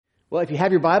Well, if you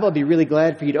have your Bible, I'd be really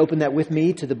glad for you to open that with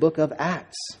me to the book of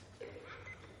Acts.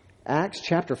 Acts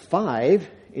chapter 5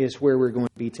 is where we're going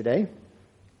to be today.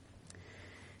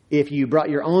 If you brought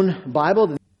your own Bible,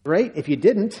 then great. If you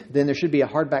didn't, then there should be a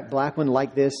hardback black one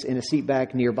like this in a seat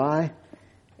back nearby.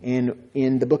 And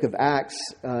in the book of Acts,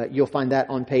 you'll find that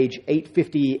on page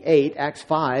 858, Acts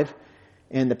 5.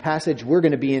 And the passage we're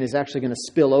going to be in is actually going to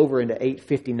spill over into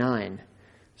 859.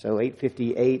 So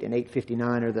 858 and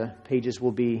 859 are the pages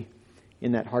we'll be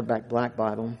in that hardback black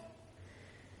Bible.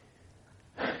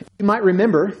 You might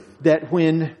remember that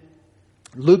when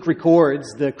Luke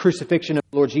records the crucifixion of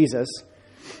the Lord Jesus,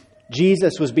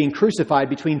 Jesus was being crucified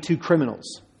between two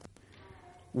criminals.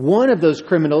 One of those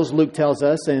criminals, Luke tells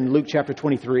us in Luke chapter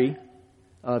 23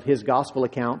 of his gospel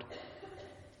account,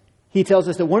 he tells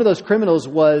us that one of those criminals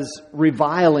was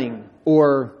reviling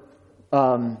or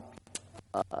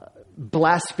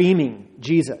blaspheming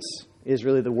Jesus, is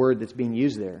really the word that's being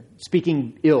used there.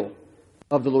 Speaking ill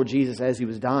of the Lord Jesus as he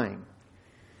was dying.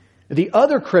 The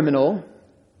other criminal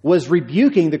was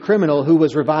rebuking the criminal who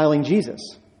was reviling Jesus.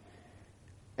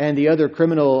 And the other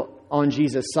criminal on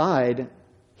Jesus' side,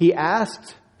 he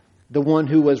asked the one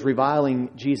who was reviling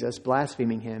Jesus,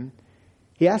 blaspheming him,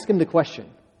 he asked him the question,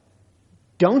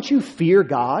 "Don't you fear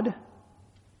God?"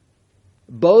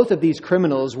 Both of these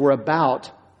criminals were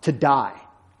about to die,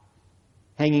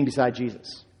 hanging beside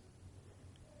Jesus.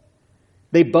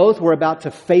 They both were about to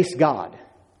face God,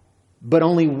 but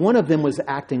only one of them was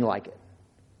acting like it.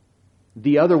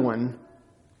 The other one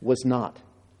was not.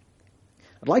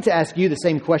 I'd like to ask you the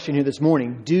same question here this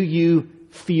morning. Do you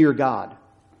fear God?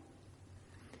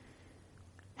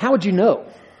 How would you know?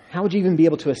 How would you even be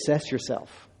able to assess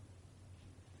yourself?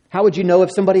 How would you know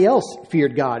if somebody else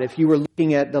feared God? If you were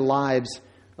looking at the lives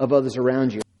of others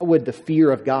around you, how would the fear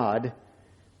of God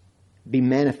be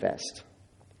manifest?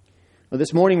 Well,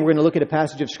 this morning we're going to look at a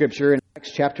passage of Scripture in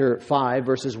Acts chapter 5,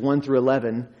 verses 1 through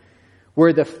 11,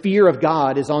 where the fear of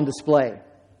God is on display.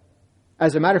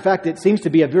 As a matter of fact, it seems to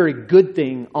be a very good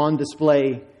thing on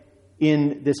display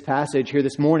in this passage here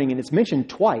this morning, and it's mentioned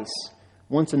twice,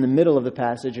 once in the middle of the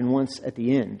passage and once at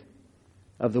the end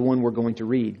of the one we're going to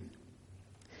read.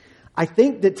 I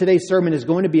think that today's sermon is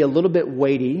going to be a little bit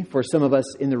weighty for some of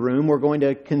us in the room. We're going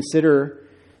to consider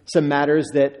some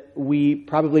matters that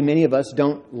many of us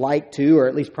don't like to, or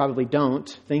at least probably don't,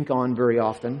 think on very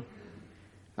often.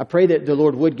 I pray that the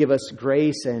Lord would give us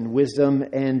grace and wisdom,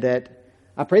 and that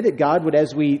I pray that God would,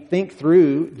 as we think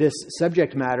through this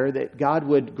subject matter, that God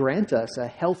would grant us a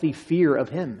healthy fear of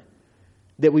Him,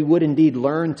 that we would indeed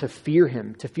learn to fear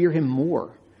Him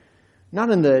more. Not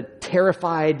in the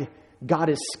terrified, God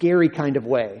is scary kind of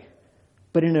way,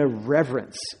 but in a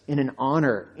reverence, in an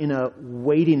honor, in a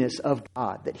weightiness of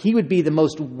God, that He would be the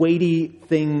most weighty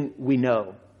thing we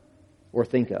know or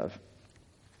think of.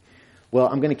 Well,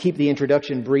 I'm going to keep the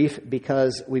introduction brief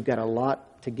because we've got a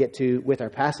lot to get to with our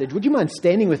passage. Would you mind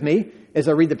standing with me as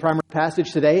I read the primary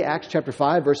passage today, Acts chapter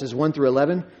 5, verses 1 through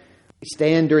 11. We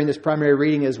stand during this primary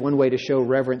reading as one way to show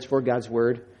reverence for God's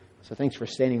Word. So thanks for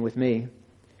standing with me.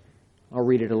 I'll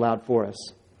read it aloud for us.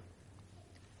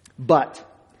 But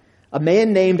a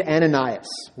man named Ananias,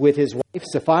 with his wife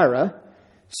Sapphira,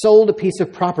 sold a piece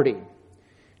of property.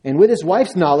 And with his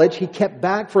wife's knowledge, he kept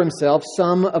back for himself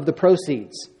some of the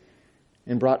proceeds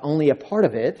and brought only a part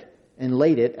of it and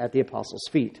laid it at the apostles'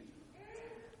 feet.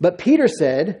 But Peter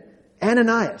said,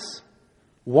 "Ananias,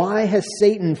 why has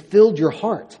Satan filled your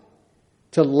heart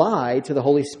to lie to the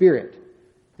Holy Spirit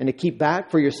and to keep back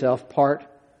for yourself part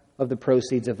of the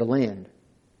proceeds of the land?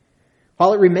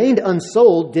 While it remained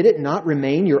unsold, did it not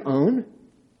remain your own?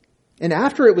 And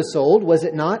after it was sold, was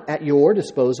it not at your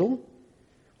disposal?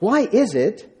 Why is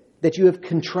it that you have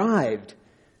contrived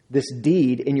this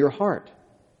deed in your heart?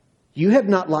 You have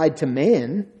not lied to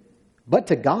man, but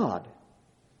to God."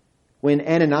 When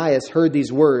Ananias heard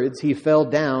these words, he fell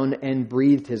down and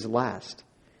breathed his last.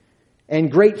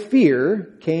 And great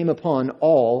fear came upon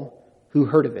all who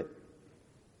heard of it.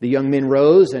 The young men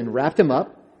rose and wrapped him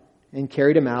up and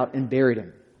carried him out and buried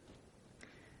him.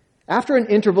 After an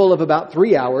interval of about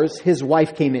 3 hours, his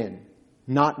wife came in,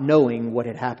 not knowing what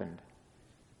had happened.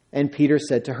 And Peter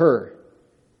said to her,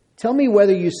 "Tell me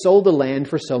whether you sold the land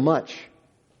for so much."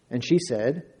 And she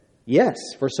said, "Yes,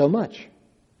 for so much."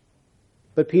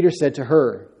 But Peter said to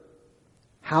her,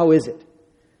 "How is it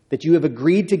that you have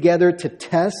agreed together to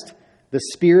test the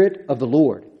Spirit of the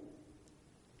Lord?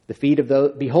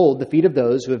 Behold, the feet of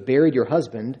those who have buried your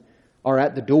husband are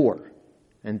at the door,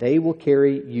 and they will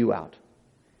carry you out."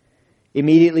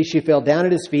 Immediately she fell down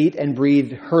at his feet and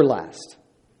breathed her last.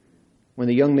 When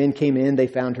the young men came in, they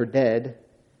found her dead,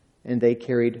 and they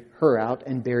carried her out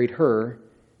and buried her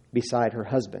beside her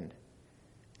husband.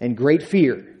 And great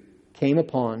fear came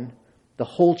upon the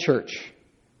whole church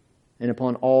and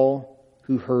upon all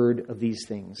who heard of these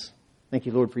things. Thank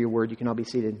you, Lord, for your word. You can all be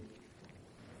seated.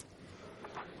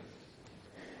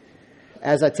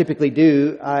 As I typically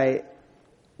do, I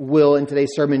will, in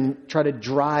today's sermon, try to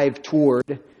drive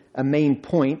toward a main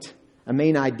point, a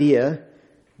main idea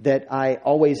that I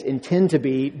always intend to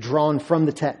be drawn from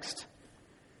the text.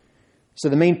 So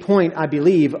the main point, I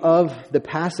believe, of the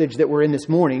passage that we're in this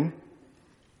morning,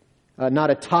 not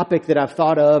a topic that I've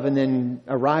thought of and then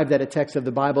arrived at a text of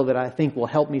the Bible that I think will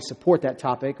help me support that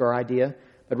topic or idea,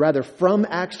 but rather from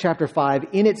Acts chapter 5,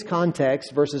 in its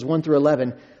context, verses 1 through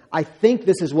 11, I think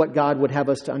this is what God would have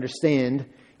us to understand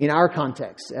in our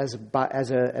context as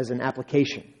an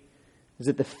application. Is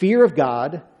that the fear of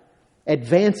God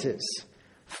advances,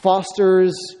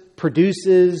 fosters,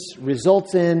 produces,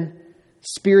 results in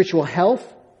spiritual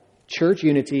health, church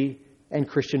unity, and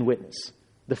Christian witness.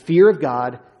 The fear of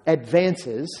God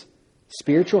advances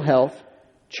spiritual health,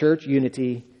 church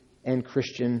unity, and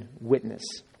Christian witness.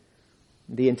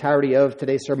 The entirety of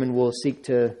today's sermon will seek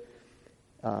to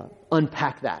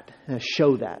unpack that,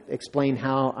 show that, explain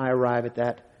how I arrive at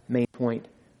that main point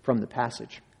from the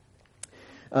passage.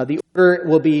 The order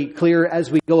will be clear as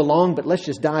we go along, but let's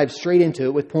just dive straight into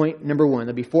it with point number 1.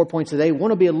 There'll be 4 points today. One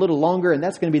will be a little longer, and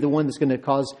that's going to be the one that's going to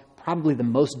cause probably the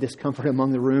most discomfort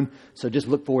among the room. So just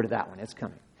look forward to that one. It's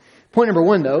coming. Point number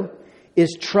 1, though,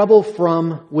 is trouble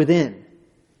from within.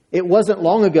 It wasn't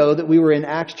long ago that we were in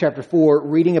Acts chapter 4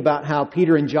 reading about how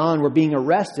Peter and John were being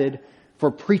arrested for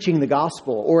preaching the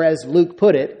gospel, or as Luke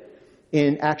put it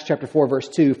in Acts chapter 4, verse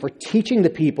 2, for teaching the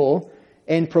people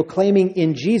and proclaiming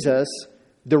in Jesus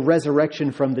the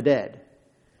resurrection from the dead.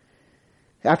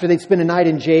 After they'd spent a night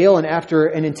in jail and after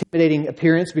an intimidating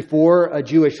appearance before a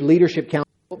Jewish leadership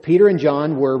council, Peter and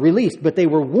John were released, but they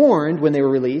were warned when they were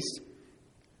released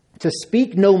to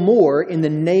speak no more in the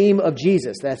name of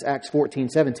Jesus. That's Acts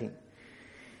 14:17.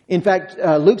 In fact,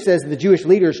 Luke says that the Jewish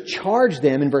leaders charged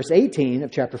them in verse 18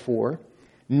 of chapter 4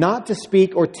 not to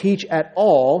speak or teach at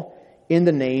all in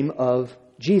the name of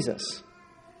Jesus.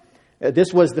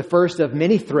 This was the first of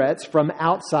many threats from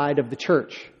outside of the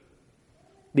church.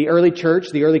 The early church,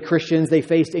 the early Christians, they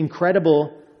faced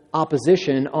incredible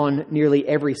opposition on nearly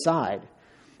every side.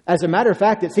 As a matter of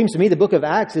fact, it seems to me the book of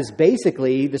Acts is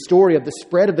basically the story of the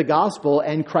spread of the gospel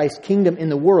and Christ's kingdom in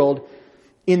the world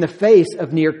in the face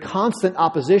of near constant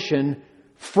opposition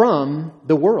from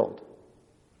the world.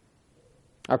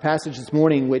 Our passage this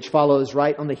morning, which follows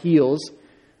right on the heels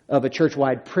of a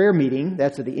church-wide prayer meeting,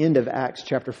 that's at the end of Acts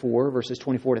chapter 4, verses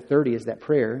 24 to 30 is that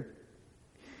prayer.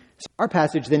 So our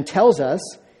passage then tells us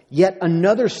yet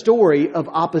another story of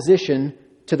opposition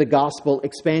to the gospel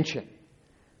expansion.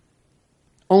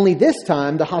 Only this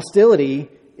time, the hostility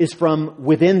is from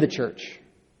within the church.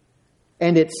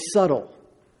 And it's subtle.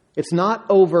 It's not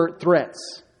overt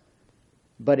threats,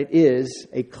 but it is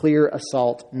a clear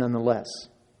assault nonetheless.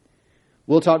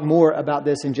 We'll talk more about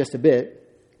this in just a bit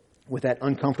with that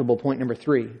uncomfortable point number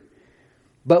 3.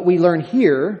 But we learn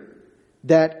here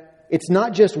that it's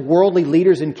not just worldly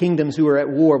leaders and kingdoms who are at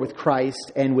war with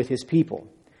Christ and with his people.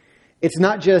 It's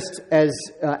not just, as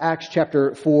Acts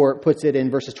chapter 4 puts it in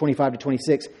verses 25 to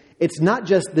 26, it's not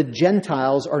just the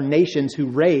Gentiles or nations who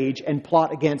rage and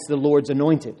plot against the Lord's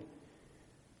anointed.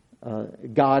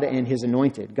 God and his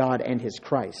anointed, God and his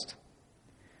Christ.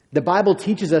 The Bible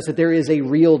teaches us that there is a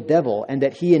real devil and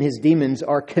that he and his demons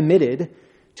are committed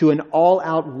to an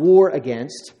all-out war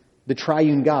against the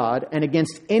triune God and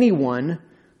against anyone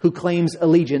who claims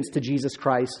allegiance to Jesus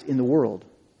Christ in the world.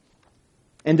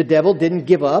 And the devil didn't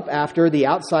give up after the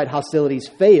outside hostilities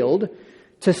failed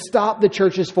to stop the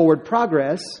church's forward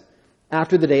progress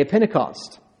after the day of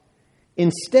Pentecost.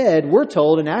 Instead, we're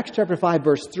told in Acts chapter 5,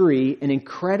 verse 3, an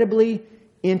incredibly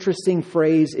interesting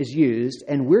phrase is used,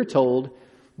 and we're told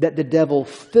that the devil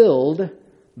filled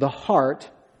the heart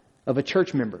of a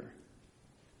church member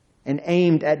and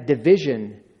aimed at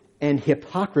division and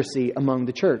hypocrisy among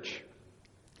the church.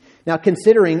 Now,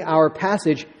 considering our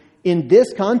passage in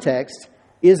this context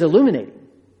is illuminating.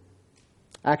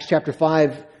 Acts chapter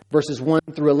 5, verses 1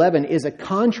 through 11 is a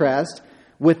contrast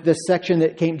with the section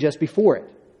that came just before it.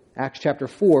 Acts chapter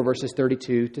 4, verses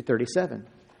 32 to 37.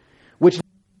 Which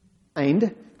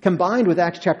combined with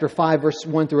Acts chapter 5, verse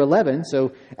 1 through 11,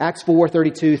 so Acts 4,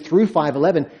 32 through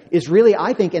 5:11, is really,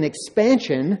 I think, an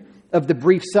expansion of the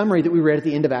brief summary that we read at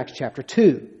the end of Acts chapter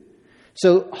 2.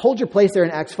 So hold your place there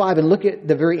in Acts 5 and look at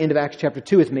the very end of Acts chapter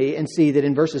 2 with me and see that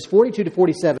in verses 42 to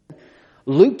 47,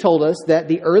 Luke told us that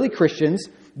the early Christians,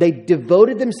 they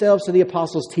devoted themselves to the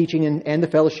apostles' teaching and the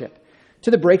fellowship,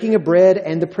 to the breaking of bread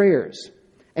and the prayers.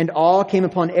 And awe came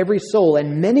upon every soul,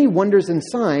 and many wonders and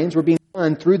signs were being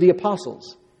done through the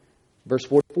apostles. Verse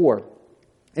 44.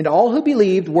 And all who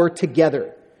believed were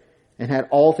together and had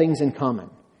all things in common.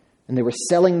 And they were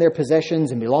selling their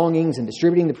possessions and belongings and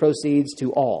distributing the proceeds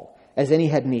to all, as any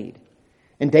had need.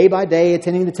 And day by day,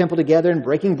 attending the temple together and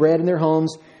breaking bread in their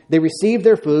homes, they received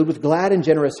their food with glad and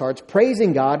generous hearts,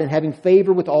 praising God and having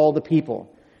favor with all the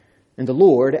people. And the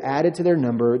Lord added to their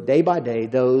number day by day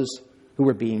those who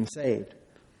were being saved.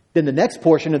 Then the next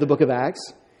portion of the book of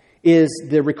Acts is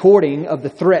the recording of the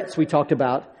threats we talked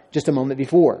about just a moment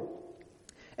before.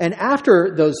 And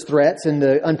after those threats and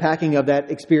the unpacking of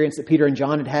that experience that Peter and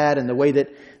John had had and the way that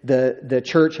the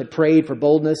church had prayed for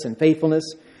boldness and faithfulness,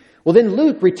 well, then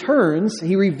Luke returns,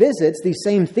 he revisits these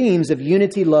same themes of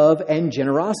unity, love, and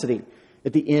generosity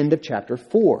at the end of chapter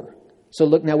 4. So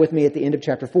look now with me at the end of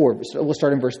chapter 4. We'll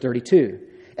start in verse 32.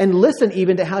 And listen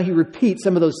even to how he repeats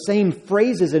some of those same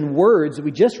phrases and words that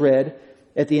we just read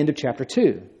at the end of chapter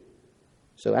 2.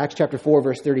 So Acts chapter 4,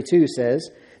 verse 32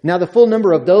 says, Now the full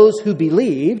number of those who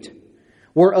believed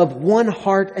were of one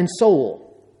heart and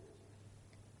soul.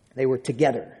 They were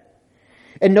together.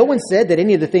 And no one said that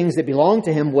any of the things that belonged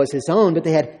to him was his own, but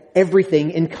they had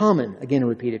everything in common. Again, a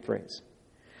repeated phrase.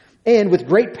 And with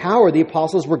great power, the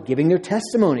apostles were giving their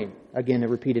testimony. Again, a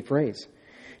repeated phrase.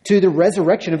 To the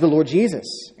resurrection of the Lord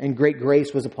Jesus, and great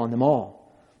grace was upon them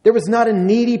all. There was not a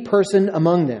needy person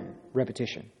among them.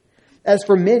 Repetition. As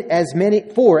many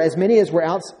as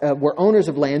were owners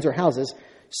of lands or houses,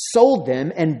 sold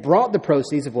them and brought the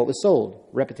proceeds of what was sold.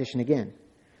 Repetition again.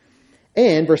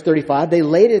 And, verse 35, they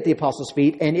laid it at the apostles'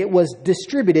 feet, and it was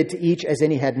distributed to each as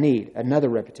any had need. Another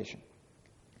repetition.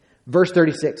 Verse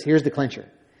 36, here's the clincher.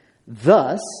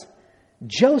 Thus,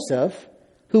 Joseph,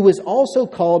 who was also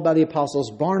called by the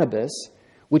apostles Barnabas,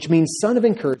 which means son of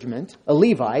encouragement, a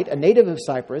Levite, a native of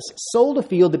Cyprus, sold a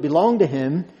field that belonged to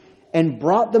him and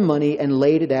brought the money and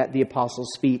laid it at the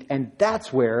apostles' feet. And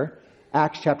that's where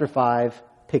Acts chapter 5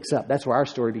 picks up. That's where our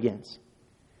story begins.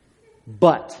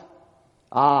 But,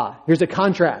 here's a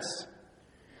contrast.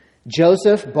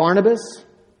 Joseph, Barnabas,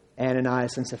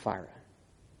 Ananias, and Sapphira.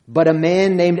 But a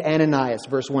man named Ananias,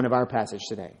 verse 1 of our passage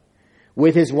today,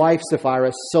 with his wife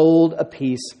Sapphira, sold a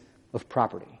piece of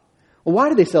property. Well, why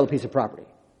did they sell a piece of property?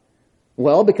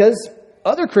 Well, because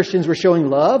other Christians were showing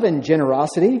love and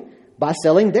generosity by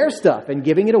selling their stuff and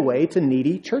giving it away to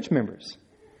needy church members.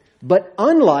 But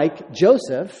unlike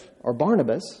Joseph or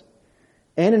Barnabas,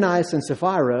 Ananias and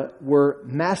Sapphira were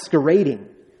masquerading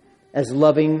as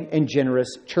loving and generous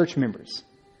church members.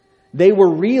 They were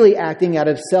really acting out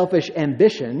of selfish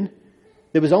ambition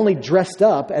that was only dressed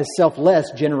up as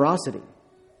selfless generosity.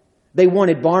 They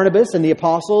wanted Barnabas and the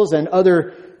apostles and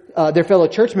their fellow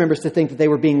church members to think that they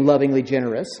were being lovingly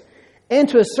generous. And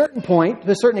to a certain point,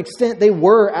 to a certain extent, they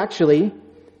were actually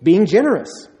being generous.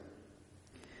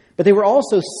 But they were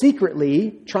also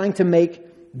secretly trying to make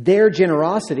their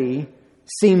generosity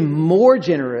seem more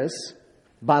generous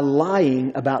by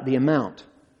lying about the amount,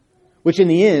 which in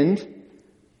the end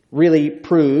really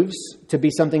proves to be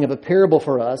something of a parable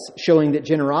for us, showing that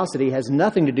generosity has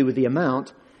nothing to do with the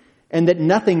amount and that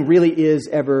nothing really is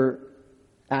ever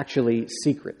actually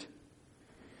secret.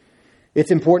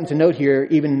 It's important to note here,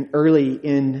 even early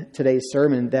in today's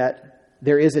sermon, that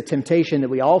there is a temptation that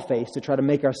we all face to try to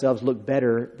make ourselves look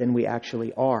better than we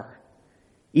actually are.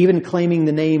 Even claiming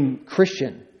the name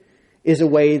Christian is a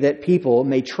way that people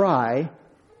may try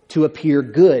to appear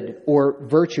good or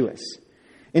virtuous.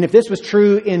 And if this was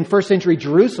true in first century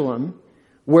Jerusalem,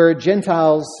 where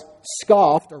Gentiles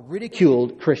scoffed or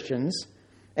ridiculed Christians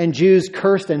and Jews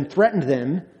cursed and threatened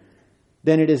them,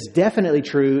 then it is definitely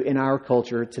true in our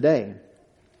culture today.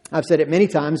 I've said it many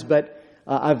times, but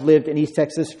I've lived in East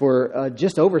Texas for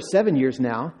just over 7 years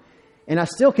now, and I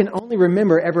still can only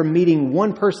remember ever meeting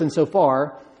one person so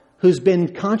far who's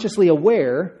been consciously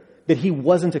aware that he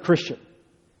wasn't a Christian.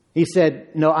 He said,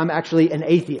 "No, I'm actually an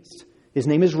atheist." His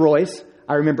name is Royce.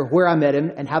 I remember where I met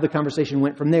him and how the conversation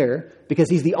went from there, because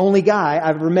he's the only guy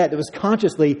I've ever met that was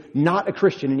consciously not a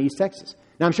Christian in East Texas.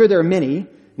 Now, I'm sure there are many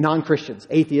non-Christians,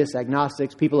 atheists,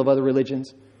 agnostics, people of other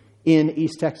religions in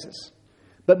East Texas.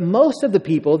 But most of the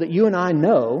people that you and I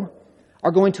know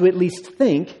are going to at least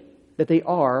think that they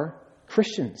are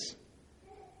Christians.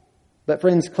 But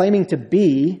friends, claiming to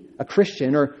be a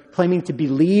Christian or claiming to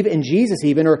believe in Jesus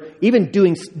even, or even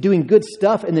doing good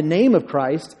stuff in the name of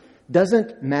Christ,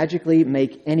 doesn't magically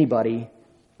make anybody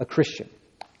a Christian.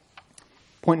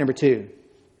 Point number 2,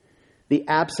 the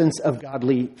absence of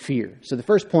godly fear. So the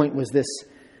first point was this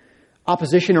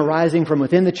opposition arising from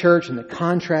within the church and the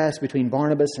contrast between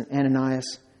Barnabas and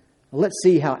Ananias. Well, let's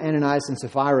see how Ananias and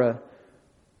Sapphira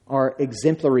are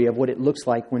exemplary of what it looks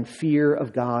like when fear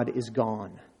of God is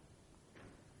gone.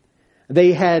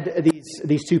 They had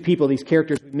these two people, these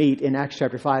characters we meet in Acts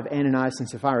chapter 5, Ananias and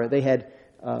Sapphira. They had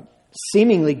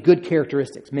seemingly good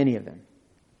characteristics, many of them,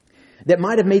 that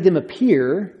might have made them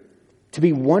appear to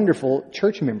be wonderful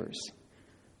church members.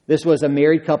 This was a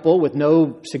married couple with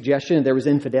no suggestion that there was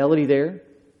infidelity there.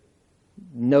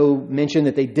 No mention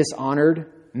that they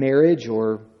dishonored marriage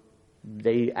or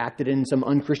they acted in some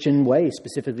unchristian way,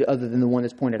 specifically other than the one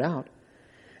that's pointed out.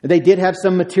 They did have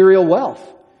some material wealth,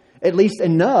 at least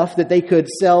enough that they could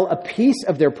sell a piece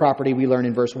of their property, we learn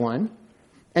in verse 1,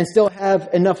 and still have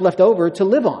enough left over to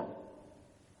live on.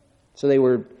 So they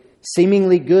were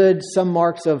seemingly good, some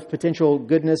marks of potential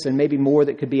goodness and maybe more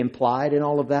that could be implied in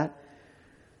all of that.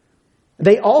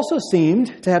 They also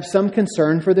seemed to have some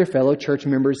concern for their fellow church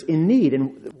members in need.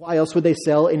 And why else would they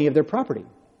sell any of their property?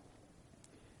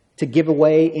 To give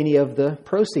away any of the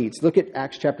proceeds. Look at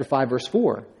Acts chapter 5, verse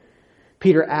 4.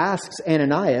 Peter asks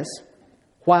Ananias,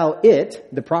 while it,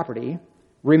 the property,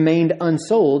 remained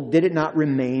unsold, did it not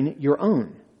remain your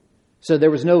own? So there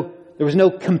was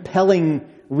no compelling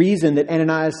reason that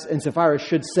Ananias and Sapphira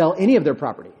should sell any of their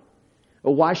property.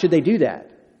 Well, why should they do that?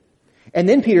 And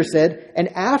then Peter said, and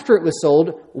after it was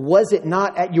sold, was it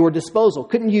not at your disposal?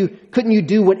 Couldn't you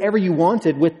do whatever you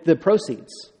wanted with the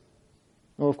proceeds?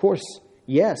 Well, of course,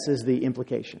 yes, is the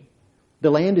implication. The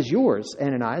land is yours,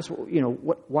 Ananias.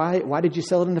 Why did you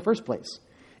sell it in the first place?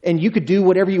 And you could do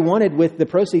whatever you wanted with the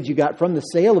proceeds you got from the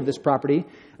sale of this property.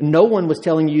 No one was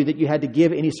telling you that you had to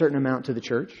give any certain amount to the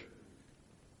church.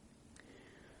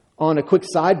 On a quick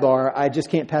sidebar, I just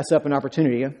can't pass up an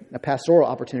opportunity, a pastoral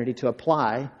opportunity to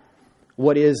apply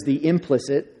what is the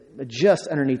implicit, just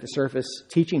underneath the surface,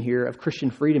 teaching here of Christian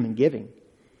freedom and giving.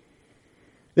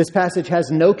 This passage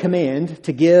has no command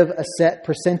to give a set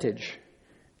percentage.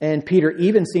 And Peter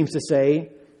even seems to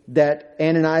say that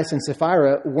Ananias and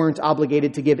Sapphira weren't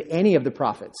obligated to give any of the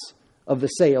profits of the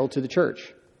sale to the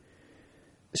church.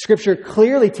 Scripture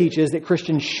clearly teaches that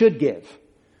Christians should give.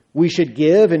 We should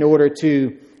give in order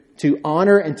to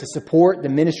honor and to support the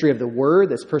ministry of the Word.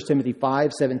 That's 1 Timothy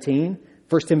 5:17.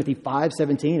 1 Timothy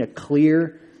 5:17, a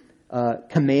clear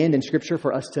command in Scripture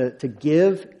for us to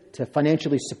give, to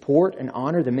financially support and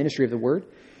honor the ministry of the Word.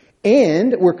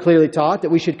 And we're clearly taught that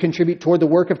we should contribute toward the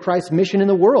work of Christ's mission in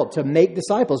the world, to make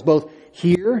disciples, both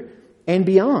here and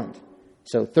beyond.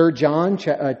 So 3 John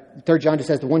just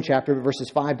has the one chapter, verses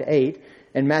 5 to 8,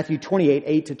 and Matthew 28,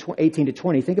 18 to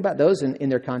 20. Think about those in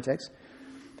their context.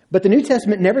 But the New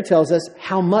Testament never tells us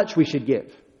how much we should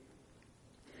give.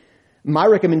 My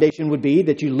recommendation would be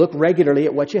that you look regularly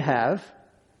at what you have,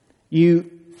 you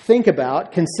think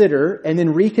about, consider, and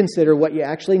then reconsider what you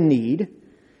actually need,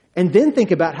 and then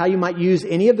think about how you might use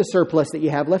any of the surplus that you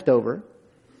have left over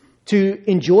to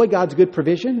enjoy God's good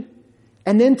provision,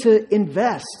 and then to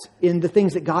invest in the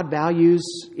things that God values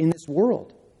in this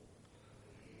world.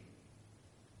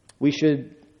 We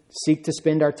should seek to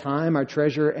spend our time, our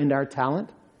treasure, and our talent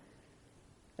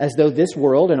as though this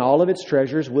world and all of its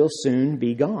treasures will soon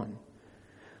be gone.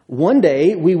 One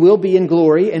day we will be in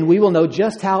glory and we will know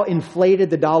just how inflated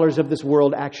the dollars of this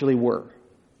world actually were.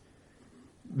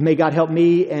 May God help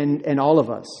me and all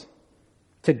of us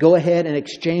to go ahead and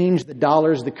exchange the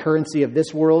dollars, the currency of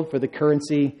this world, for the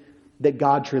currency that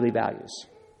God truly values.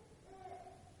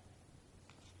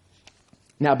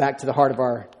 Now back to the heart of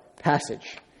our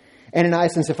passage.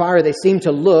 Ananias and Sapphira, they seem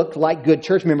to look like good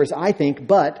church members, I think,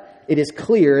 but it is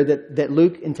clear that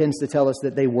Luke intends to tell us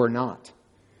that they were not.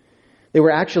 They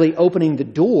were actually opening the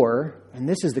door, and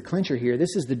this is the clincher here.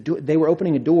 They were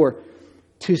opening a door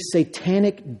to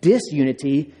satanic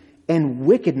disunity and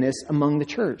wickedness among the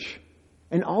church.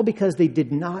 And all because they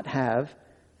did not have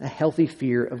a healthy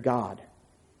fear of God.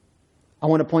 I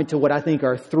want to point to what I think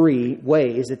are three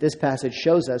ways that this passage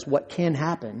shows us what can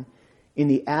happen in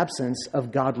the absence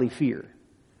of godly fear.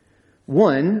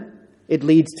 One, it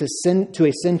leads to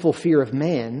a sinful fear of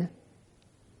man.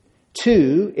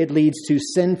 Two, it leads to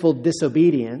sinful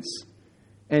disobedience.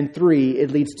 And three, it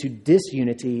leads to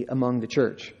disunity among the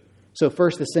church. So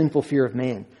first, the sinful fear of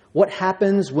man. What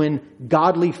happens when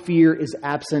godly fear is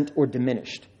absent or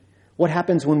diminished? What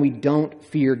happens when we don't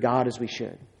fear God as we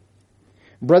should?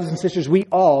 Brothers and sisters, we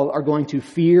all are going to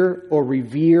fear or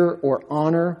revere or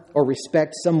honor or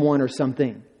respect someone or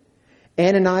something.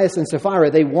 Ananias and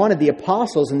Sapphira, they wanted the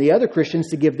apostles and the other Christians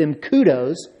to give them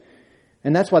kudos,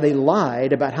 and that's why they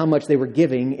lied about how much they were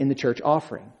giving in the church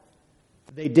offering.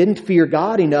 They didn't fear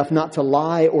God enough not to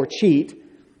lie or cheat,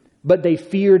 but they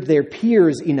feared their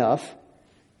peers enough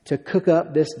to cook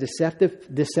up this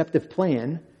deceptive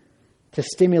plan to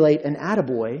stimulate an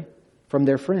attaboy from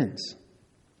their friends.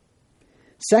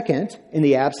 Second, in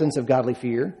the absence of godly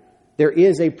fear, there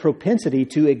is a propensity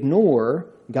to ignore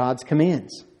God's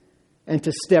commands and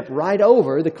to step right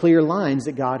over the clear lines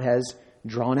that God has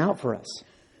drawn out for us.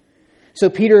 So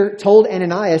Peter told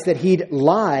Ananias that he'd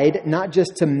lied not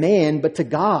just to man, but to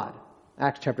God.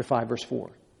 Acts chapter 5, verse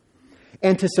 4.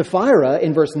 And to Sapphira,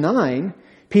 in verse 9,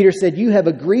 Peter said, you have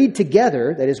agreed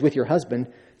together, that is with your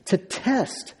husband, to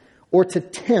test or to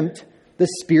tempt the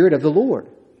Spirit of the Lord.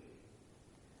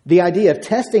 The idea of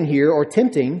testing here or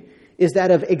tempting is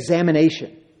that of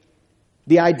examination.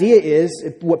 The idea is,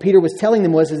 what Peter was telling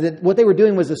them is that what they were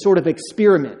doing was a sort of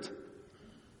experiment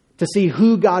to see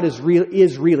who God is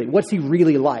really. What's He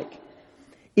really like?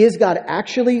 Is God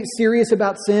actually serious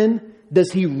about sin?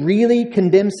 Does He really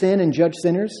condemn sin and judge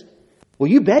sinners? Well,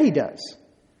 you bet He does.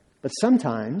 But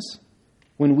sometimes,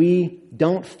 when we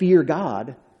don't fear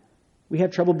God, we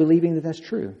have trouble believing that that's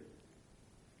true.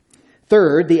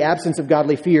 Third, the absence of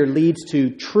godly fear leads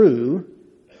to true,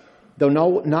 though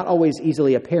not always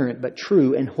easily apparent, but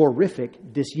true and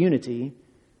horrific disunity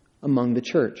among the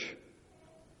church.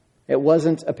 It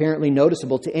wasn't apparently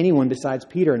noticeable to anyone besides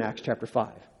Peter in Acts chapter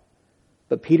 5.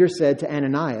 But Peter said to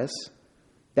Ananias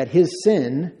that his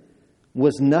sin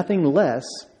was nothing less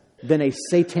than a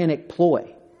satanic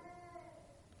ploy.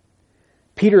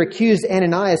 Peter accused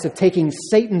Ananias of taking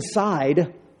Satan's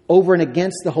side over and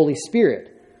against the Holy Spirit,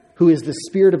 who is the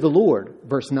Spirit of the Lord,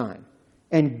 verse 9,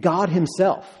 and God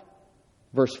Himself,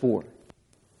 verse 4.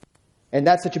 And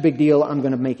that's such a big deal, I'm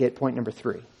going to make it point number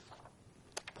 3.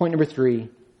 Point number 3,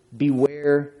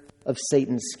 beware of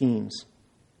Satan's schemes.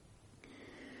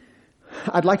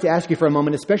 I'd like to ask you for a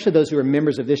moment, especially those who are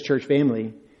members of this church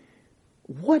family,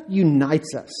 what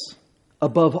unites us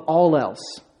above all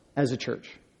else as a church?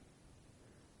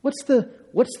 What's the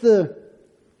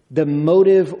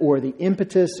motive or the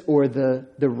impetus or the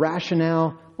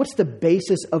rationale? What's the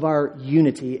basis of our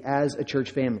unity as a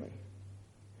church family?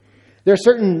 There are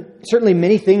certainly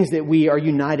many things that we are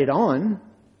united on.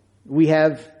 We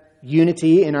have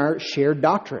unity in our shared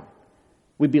doctrine.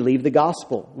 We believe the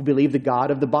gospel. We believe the God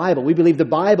of the Bible. We believe the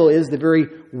Bible is the very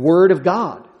Word of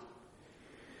God.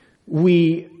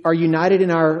 We are united in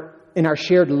our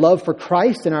shared love for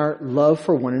Christ and our love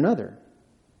for one another.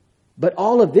 But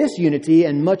all of this unity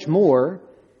and much more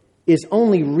is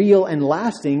only real and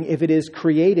lasting if it is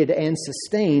created and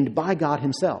sustained by God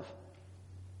Himself.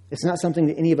 It's not something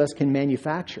that any of us can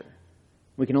manufacture.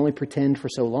 We can only pretend for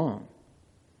so long.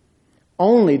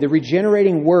 Only the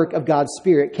regenerating work of God's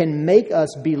Spirit can make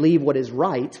us believe what is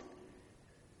right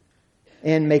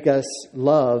and make us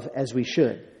love as we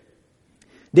should.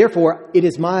 Therefore, it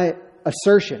is my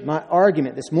assertion, my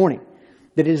argument this morning,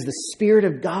 that it is the Spirit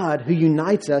of God who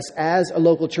unites us as a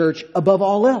local church above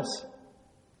all else.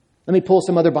 Let me pull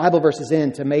some other Bible verses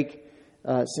in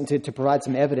to provide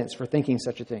some evidence for thinking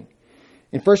such a thing.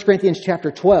 In 1 Corinthians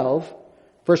chapter 12,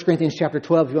 if you want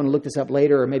to look this up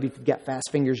later, or maybe if you've got fast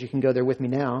fingers, you can go there with me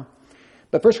now.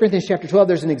 But 1 Corinthians chapter 12,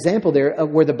 there's an example there of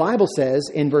where the Bible says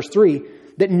in verse 3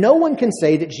 that no one can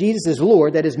say that Jesus is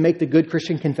Lord, that is, make the good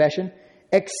Christian confession,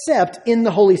 except in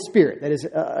the Holy Spirit. That is,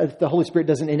 if the Holy Spirit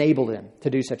doesn't enable them to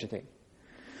do such a thing.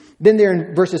 Then there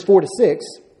in verses 4 to 6,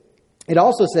 it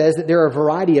also says that there are a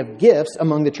variety of gifts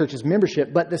among the church's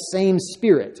membership, but the same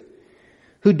Spirit,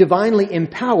 who divinely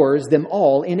empowers them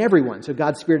all in everyone. So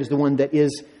God's Spirit is the one that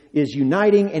is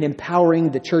uniting and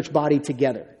empowering the church body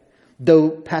together, though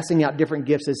passing out different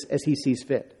gifts as He sees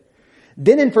fit.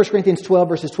 Then in 1 Corinthians 12,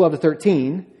 verses 12 to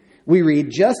 13, we read,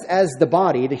 just as the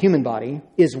body, the human body,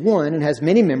 is one and has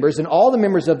many members, and all the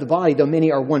members of the body, though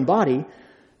many are one body,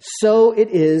 so it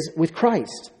is with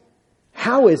Christ.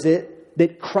 How is it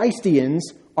that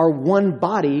Christians are one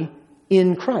body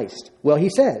in Christ? Well, he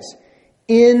says,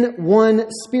 in one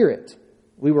Spirit,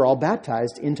 we were all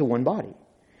baptized into one body,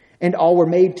 and all were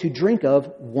made to drink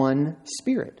of one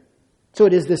Spirit. So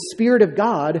it is the Spirit of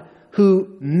God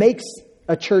who makes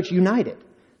a church united,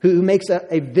 who makes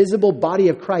a visible body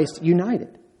of Christ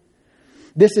united.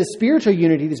 This is spiritual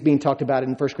unity that's being talked about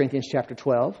in 1 Corinthians chapter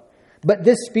 12. But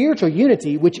this spiritual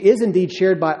unity, which is indeed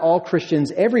shared by all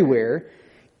Christians everywhere,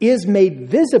 is made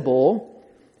visible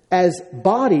as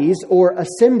bodies or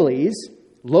assemblies,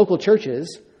 local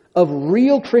churches, of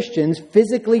real Christians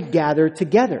physically gathered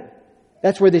together.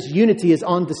 That's where this unity is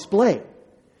on display.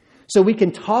 So we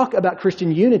can talk about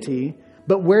Christian unity,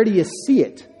 but where do you see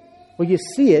it? Well, you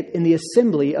see it in the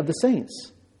assembly of the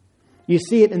saints. You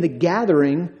see it in the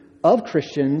gathering of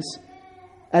Christians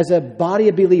as a body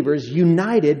of believers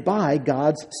united by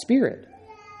God's Spirit.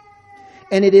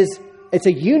 And it's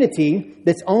a unity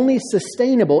that's only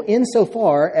sustainable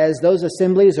insofar as those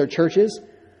assemblies or churches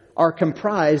are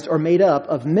comprised or made up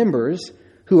of members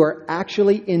who are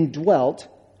actually indwelt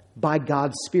by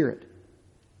God's Spirit.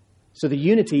 So the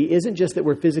unity isn't just that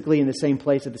we're physically in the same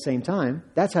place at the same time.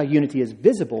 That's how unity is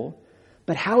visible.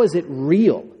 But how is it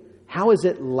real? How is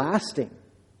it lasting?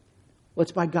 Well,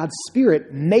 it's by God's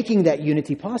Spirit making that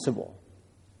unity possible.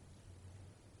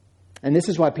 And this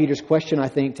is why Peter's question, I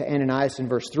think, to Ananias in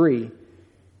verse 3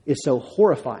 is so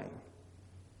horrifying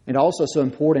and also so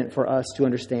important for us to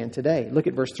understand today. Look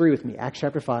at verse 3 with me, Acts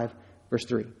chapter 5, verse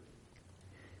 3.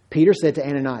 Peter said to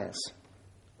Ananias,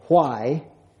 "Why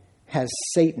has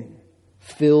Satan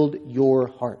filled your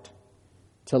heart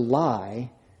to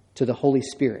lie to the Holy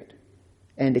Spirit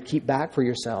and to keep back for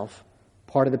yourself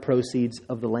part of the proceeds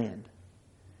of the land?"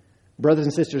 Brothers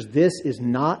and sisters, this is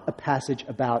not a passage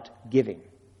about giving.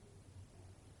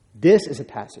 This is a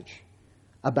passage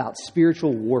about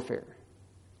spiritual warfare.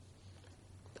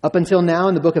 Up until now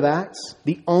in the book of Acts,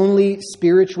 the only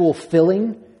spiritual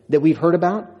filling that we've heard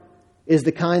about is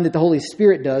the kind that the Holy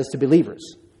Spirit does to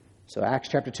believers. So Acts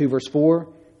chapter 2, verse 4,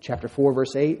 chapter 4,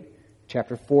 verse 8,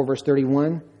 chapter 4, verse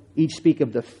 31, each speak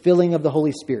of the filling of the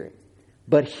Holy Spirit.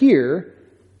 But here,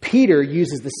 Peter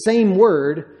uses the same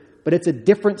word, but it's a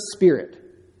different spirit.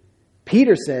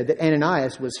 Peter said that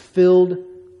Ananias was filled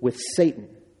with Satan.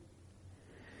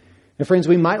 Now, friends,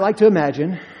 we might like to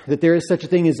imagine that there is such a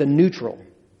thing as a neutral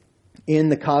in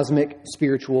the cosmic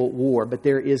spiritual war, but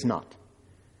there is not.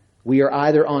 We are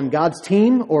either on God's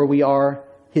team or we are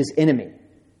His enemy.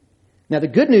 Now, the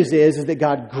good news is that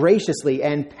God graciously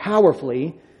and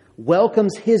powerfully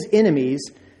welcomes His enemies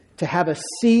to have a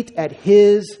seat at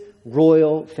His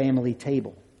royal family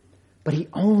table. But He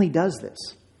only does this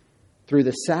through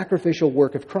the sacrificial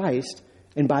work of Christ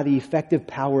and by the effective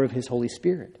power of His Holy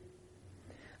Spirit.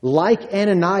 Like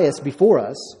Ananias before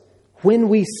us, when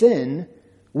we sin,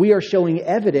 we are showing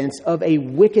evidence of a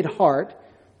wicked heart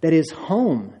that is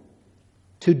home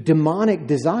to demonic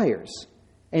desires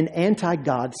and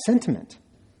anti-God sentiment.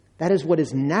 That is what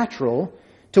is natural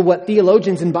to what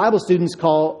theologians and Bible students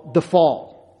call the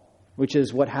fall, which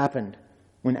is what happened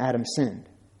when Adam sinned.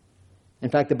 In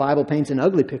fact, the Bible paints an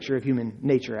ugly picture of human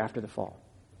nature after the fall.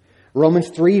 Romans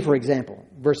 3, for example,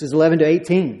 verses 11 to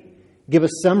 18, give a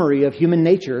summary of human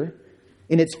nature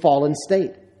in its fallen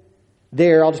state.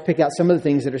 There, I'll just pick out some of the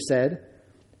things that are said.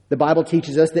 The Bible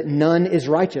teaches us that none is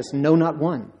righteous, no, not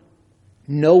one.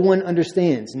 No one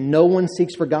understands, no one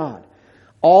seeks for God.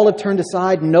 All have turned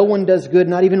aside, no one does good,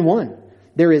 not even one.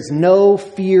 There is no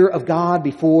fear of God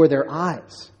before their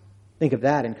eyes. Think of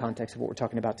that in context of what we're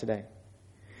talking about today.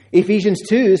 Ephesians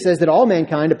 2 says that all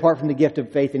mankind, apart from the gift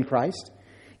of faith in Christ,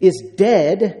 is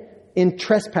dead in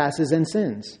trespasses and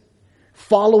sins,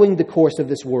 following the course of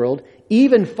this world,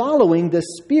 even following the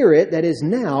spirit that is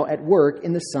now at work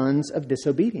in the sons of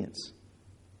disobedience.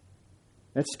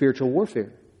 That's spiritual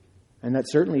warfare. And that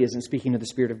certainly isn't speaking of the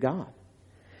Spirit of God.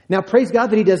 Now, praise God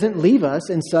that He doesn't leave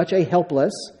us in such a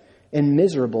helpless and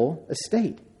miserable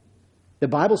estate. The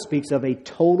Bible speaks of a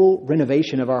total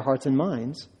renovation of our hearts and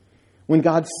minds when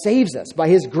God saves us by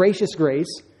His gracious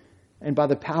grace and by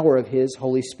the power of His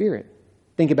Holy Spirit.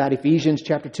 Think about Ephesians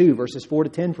chapter 2, verses 4 to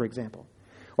 10, for example.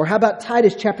 Or how about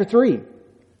Titus chapter 3,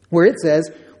 where it says,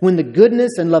 "When the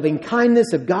goodness and loving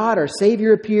kindness of God our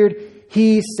Savior appeared,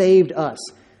 He saved us,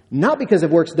 not because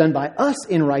of works done by us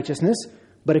in righteousness,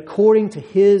 but according to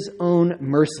His own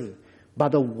mercy, by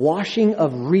the washing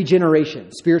of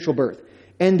regeneration," spiritual birth,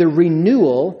 "and the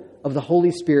renewal of the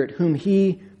Holy Spirit, whom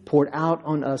He poured out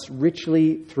on us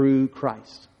richly through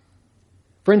Christ."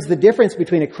 Friends, the difference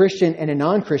between a Christian and a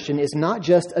non-Christian is not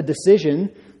just a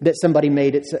decision that somebody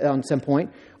made at some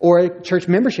point or a church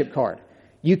membership card.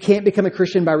 You can't become a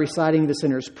Christian by reciting the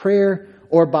sinner's prayer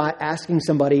or by asking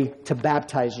somebody to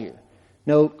baptize you.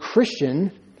 No,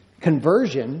 Christian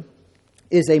conversion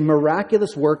is a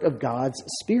miraculous work of God's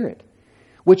Spirit,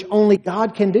 which only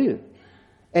God can do,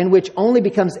 and which only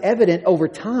becomes evident over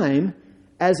time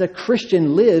as a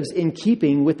Christian lives in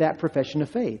keeping with that profession of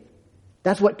faith.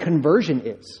 That's what conversion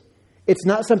is. It's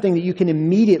not something that you can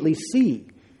immediately see.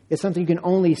 It's something you can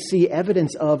only see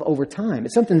evidence of over time.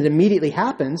 It's something that immediately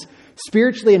happens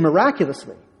spiritually and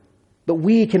miraculously, but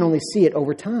we can only see it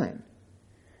over time.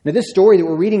 Now, this story that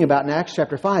we're reading about in Acts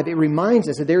chapter 5, it reminds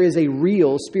us that there is a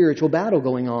real spiritual battle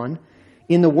going on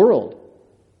in the world.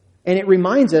 And it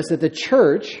reminds us that the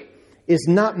church is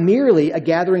not merely a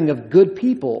gathering of good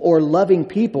people or loving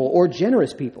people or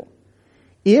generous people.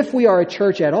 If we are a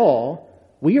church at all,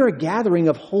 we are a gathering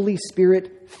of Holy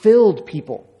Spirit-filled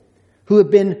people who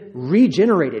have been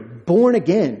regenerated, born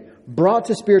again, brought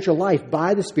to spiritual life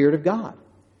by the Spirit of God.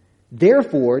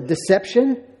 Therefore,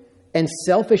 deception and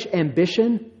selfish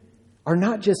ambition are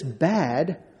not just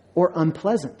bad or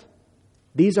unpleasant.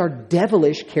 These are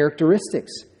devilish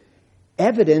characteristics,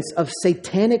 evidence of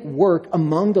satanic work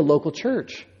among the local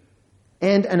church,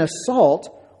 and an assault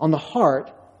on the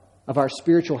heart of our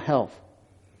spiritual health,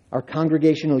 our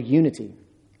congregational unity,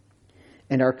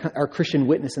 and our Christian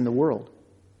witness in the world.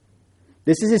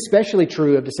 This is especially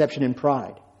true of deception and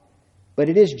pride, but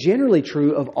it is generally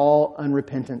true of all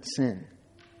unrepentant sin.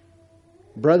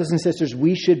 Brothers and sisters,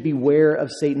 we should beware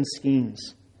of Satan's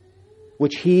schemes,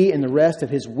 which he and the rest of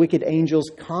his wicked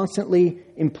angels constantly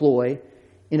employ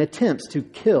in attempts to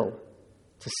kill,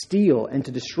 to steal, and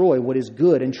to destroy what is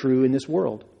good and true in this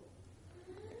world.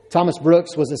 Thomas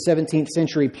Brooks was a 17th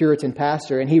century Puritan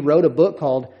pastor, and he wrote a book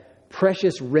called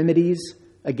Precious Remedies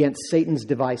Against Satan's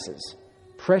Devices.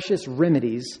 Precious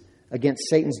Remedies Against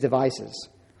Satan's Devices.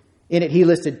 In it, he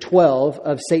listed 12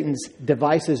 of Satan's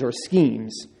devices or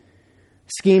schemes.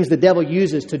 Schemes the devil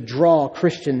uses to draw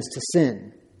Christians to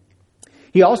sin.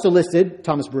 He also listed,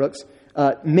 Thomas Brooks,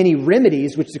 many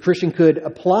remedies which the Christian could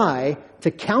apply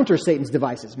to counter Satan's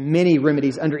devices. Many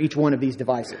remedies under each one of these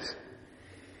devices.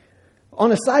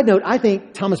 On a side note, I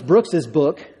think Thomas Brooks'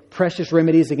 book, Precious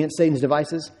Remedies Against Satan's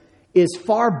Devices, is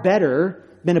far better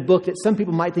than a book that some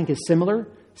people might think is similar,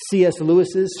 C.S.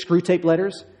 Lewis's Screwtape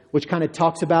Letters, which kind of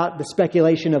talks about the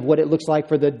speculation of what it looks like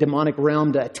for the demonic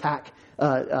realm to attack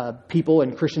people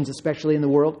and Christians especially in the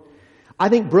world. I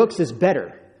think Brooks is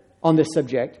better on this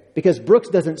subject because Brooks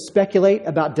doesn't speculate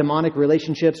about demonic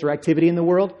relationships or activity in the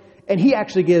world, and he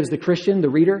actually gives the Christian, the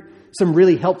reader, some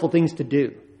really helpful things to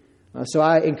do. So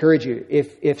I encourage you,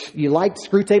 if you like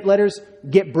Screwtape Letters,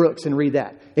 get Brooks and read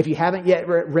that. If you haven't yet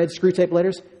read Screwtape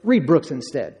Letters, read Brooks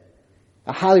instead.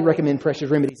 I highly recommend Precious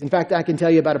Remedies. In fact, I can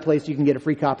tell you about a place you can get a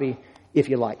free copy if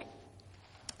you like.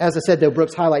 As I said, though,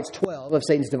 Brooks highlights 12 of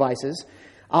Satan's devices.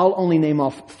 I'll only name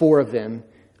off 4 of them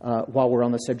while we're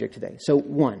on the subject today. So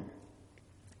 1,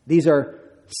 these are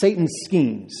Satan's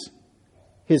schemes,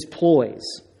 his ploys,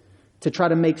 to try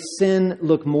to make sin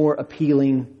look more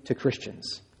appealing to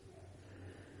Christians.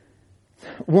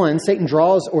 1, Satan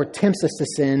draws or tempts us to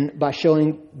sin by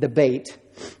showing the bait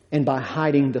and by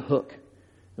hiding the hook.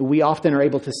 We often are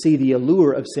able to see the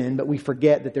allure of sin, but we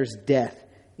forget that there's death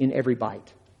in every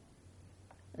bite.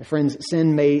 Friends,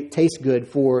 sin may taste good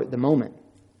for the moment,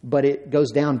 but it goes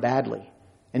down badly,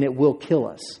 and it will kill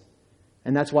us.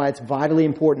 And that's why it's vitally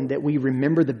important that we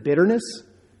remember the bitterness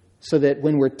so that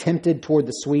when we're tempted toward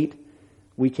the sweet,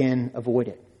 we can avoid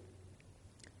it.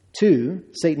 2,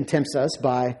 Satan tempts us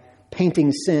by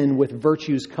painting sin with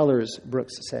virtue's colors,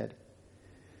 Brooks said.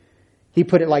 He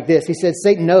put it like this. He said,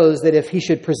 Satan knows that if he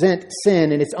should present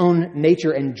sin in its own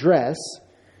nature and dress,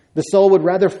 the soul would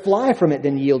rather fly from it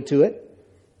than yield to it.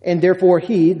 And therefore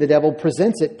he, the devil,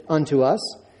 presents it unto us,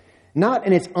 not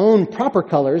in its own proper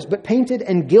colors, but painted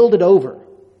and gilded over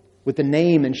with the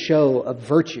name and show of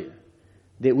virtue,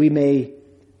 that we may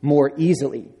more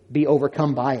easily be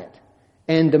overcome by it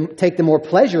and take the more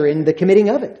pleasure in the committing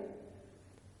of it.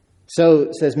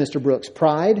 So, says Mr. Brooks,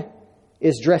 pride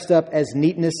is dressed up as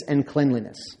neatness and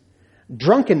cleanliness.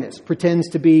 Drunkenness pretends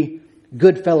to be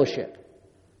good fellowship.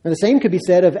 And the same could be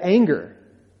said of anger,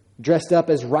 dressed up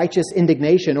as righteous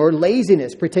indignation, or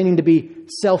laziness pretending to be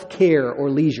self-care or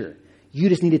leisure. You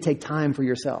just need to take time for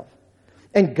yourself.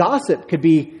 And gossip could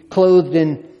be clothed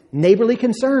in neighborly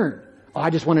concern. Oh, I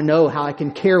just want to know how I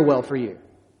can care well for you.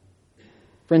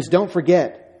 Friends, don't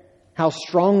forget how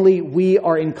strongly we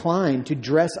are inclined to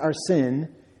dress our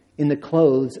sin in the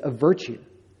clothes of virtue.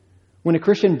 When a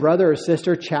Christian brother or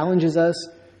sister challenges us,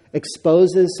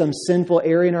 exposes some sinful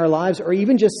area in our lives, or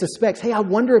even just suspects, hey, I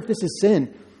wonder if this is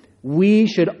sin, we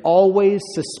should always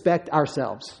suspect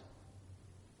ourselves.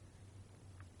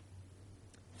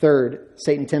 3rd,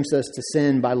 Satan tempts us to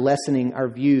sin by lessening our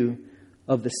view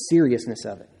of the seriousness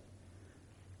of it.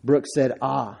 Brooks said,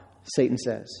 Satan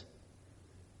says,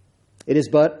 it is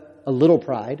but a little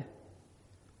pride,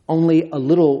 only a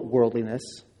little worldliness,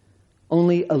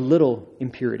 only a little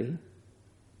impurity.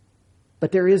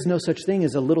 But there is no such thing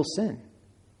as a little sin.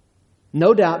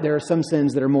 No doubt there are some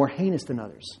sins that are more heinous than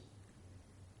others,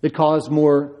 that cause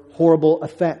more horrible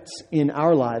effects in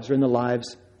our lives or in the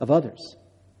lives of others.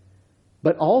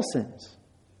 But all sins,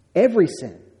 every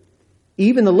sin,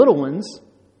 even the little ones,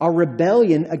 are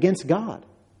rebellion against God.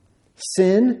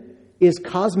 Sin is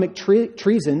cosmic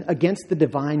treason against the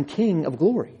divine King of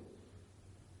glory.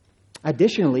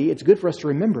 Additionally, it's good for us to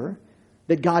remember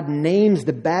that God names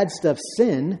the bad stuff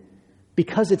sin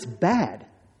because it's bad.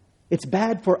 It's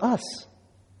bad for us.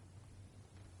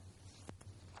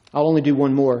 I'll only do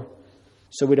one more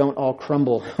so we don't all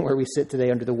crumble where we sit today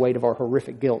under the weight of our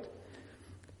horrific guilt.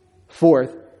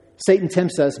 4th, Satan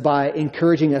tempts us by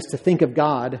encouraging us to think of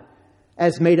God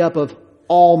as made up of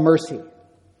all mercy,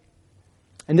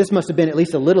 And this must have been at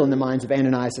least a little in the minds of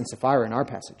Ananias and Sapphira in our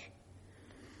passage.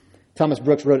 Thomas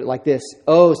Brooks wrote it like this: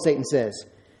 "Oh," Satan says,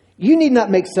 "you need not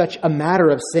make such a matter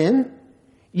of sin.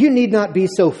 You need not be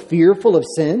so fearful of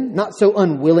sin, not so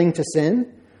unwilling to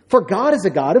sin. For God is a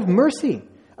God of mercy,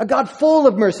 a God full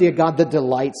of mercy, a God that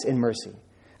delights in mercy,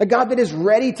 a God that is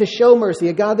ready to show mercy,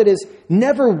 a God that is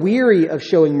never weary of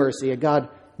showing mercy, a God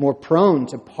more prone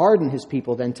to pardon his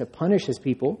people than to punish his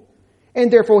people. And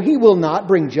therefore he will not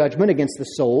bring judgment against the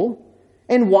soul.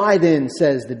 And why then,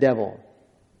 says the devil,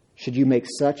 should you make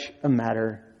such a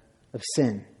matter of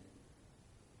sin?"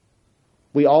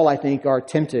 We all, I think, are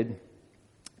tempted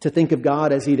to think of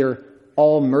God as either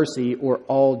all mercy or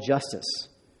all justice.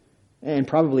 And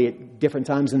probably at different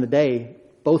times in the day,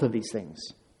 both of these things.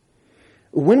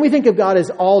 When we think of God as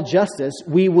all justice,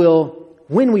 we will,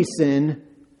 when we sin,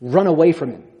 run away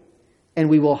from him. And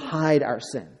we will hide our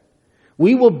sin.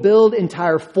 We will build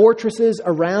entire fortresses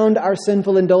around our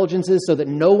sinful indulgences so that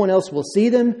no one else will see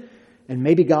them, and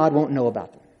maybe God won't know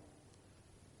about them.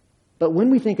 But when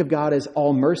we think of God as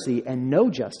all mercy and no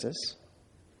justice,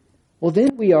 well,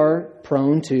 then we are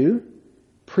prone to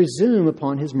presume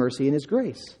upon his mercy and his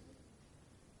grace.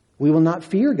 We will not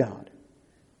fear God,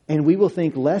 and we will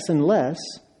think less and less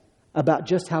about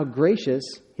just how gracious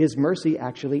his mercy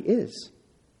actually is.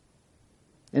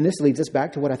 And this leads us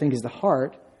back to what I think is the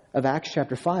heart of Acts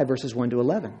chapter 5, verses 1 to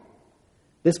 11.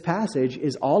 This passage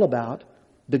is all about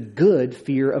the good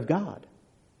fear of God,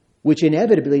 which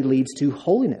inevitably leads to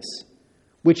holiness,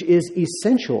 which is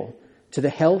essential to the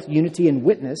health, unity, and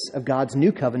witness of God's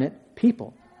new covenant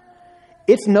people.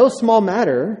 It's no small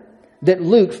matter that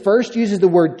Luke first uses the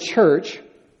word church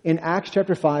in Acts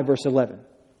chapter 5, verse 11.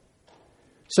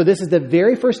 So this is the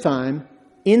very first time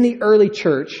in the early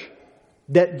church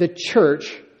that the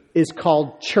church is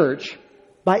called church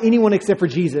by anyone except for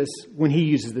Jesus when he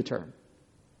uses the term.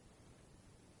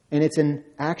 And it's in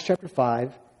Acts chapter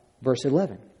 5, verse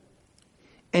 11.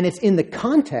 And it's in the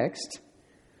context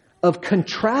of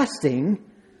contrasting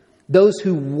those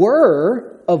who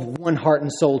were of one heart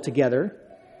and soul together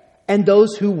and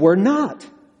those who were not,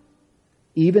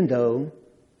 even though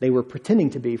they were pretending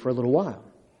to be for a little while.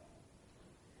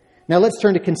 Now let's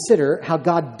turn to consider how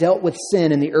God dealt with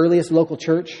sin in the earliest local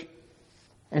church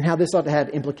and how this ought to have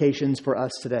implications for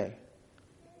us today.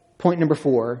 Point number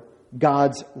 4,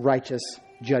 God's righteous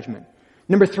judgment.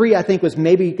 Number 3, I think, was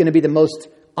maybe going to be the most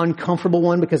uncomfortable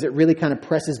one because it really kind of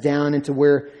presses down into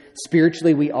where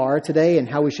spiritually we are today and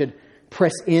how we should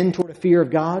press in toward a fear of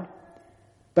God.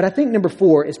 But I think number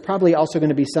 4 is probably also going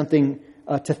to be something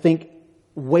to think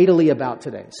weightily about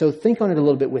today. So think on it a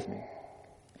little bit with me.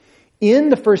 In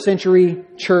the first century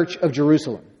church of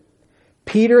Jerusalem,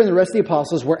 Peter and the rest of the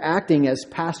apostles were acting as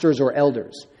pastors or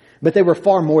elders, but they were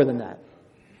far more than that.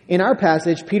 In our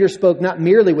passage, Peter spoke not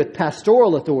merely with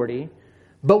pastoral authority,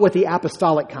 but with the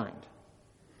apostolic kind.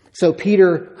 So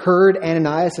Peter heard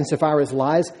Ananias and Sapphira's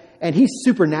lies, and he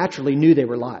supernaturally knew they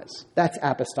were lies. That's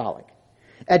apostolic.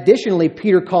 Additionally,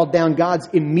 Peter called down God's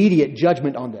immediate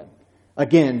judgment on them.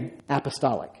 Again,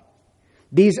 apostolic.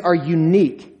 These are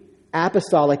unique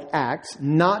apostolic acts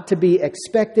not to be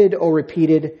expected or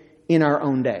repeated in our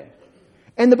own day.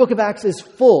 And the book of Acts is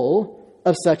full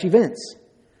of such events,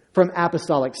 from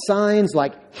apostolic signs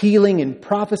like healing and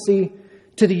prophecy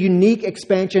to the unique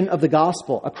expansion of the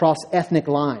gospel across ethnic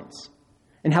lines,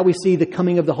 and how we see the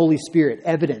coming of the Holy Spirit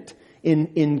evident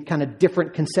in kind of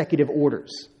different consecutive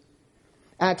orders.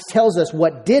 Acts tells us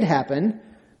what did happen,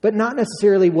 but not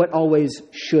necessarily what always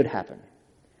should happen.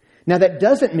 Now, that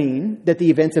doesn't mean that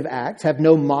the events of Acts have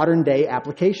no modern day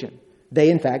application. They,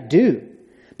 in fact, do.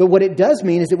 But what it does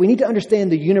mean is that we need to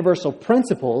understand the universal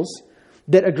principles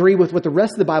that agree with what the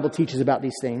rest of the Bible teaches about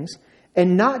these things,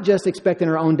 and not just expect in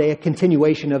our own day a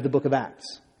continuation of the book of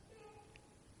Acts.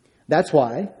 That's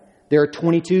why there are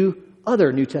 22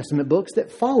 other New Testament books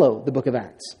that follow the book of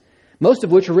Acts, most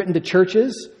of which are written to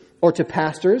churches or to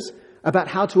pastors about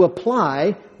how to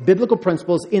apply biblical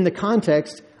principles in the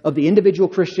context of the individual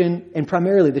Christian and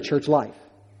primarily the church life.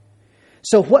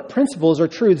 So what principles or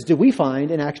truths do we find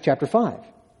in Acts chapter 5?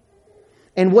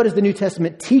 And what does the New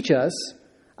Testament teach us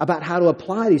about how to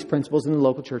apply these principles in the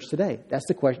local church today? That's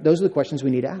the question. Those are the questions we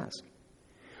need to ask.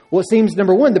 Well, it seems,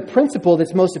 number one, the principle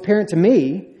that's most apparent to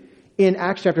me in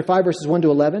Acts chapter 5, verses 1 to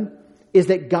 11, is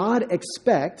that God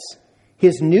expects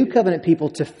his new covenant people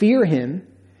to fear him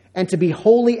and to be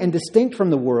holy and distinct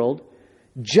from the world,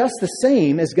 just the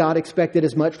same as God expected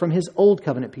as much from his old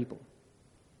covenant people.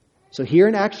 So here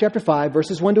in Acts chapter 5,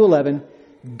 verses 1 to 11,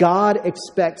 God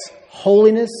expects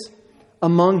holiness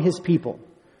among his people.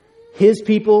 His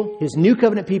people, his new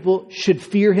covenant people, should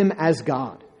fear him as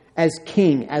God, as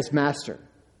king, as master.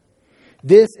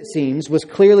 This, it seems, was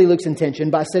clearly Luke's intention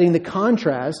by setting the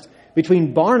contrast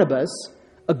between Barnabas,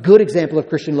 a good example of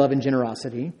Christian love and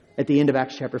generosity at the end of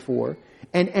Acts chapter 4,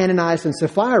 and Ananias and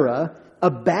Sapphira,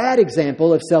 a bad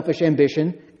example of selfish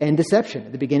ambition and deception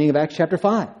at the beginning of Acts chapter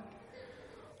 5.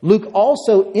 Luke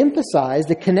also emphasized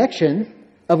the connection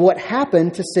of what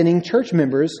happened to sinning church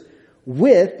members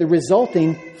with the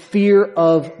resulting fear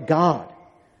of God,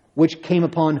 which came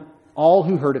upon all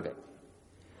who heard of it.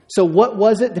 So what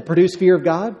was it that produced fear of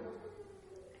God?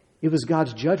 It was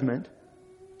God's judgment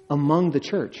among the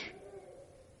church.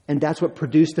 And that's what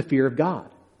produced the fear of God,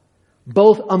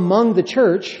 both among the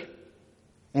church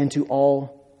and to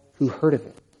all who heard of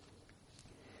it.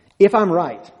 If I'm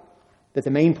right, that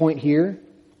the main point here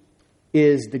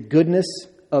is the goodness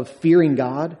of fearing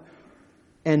God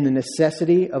and the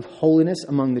necessity of holiness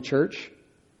among the church,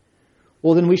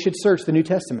 well, then we should search the New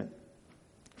Testament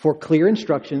for clear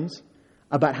instructions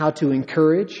about how to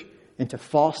encourage and to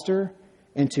foster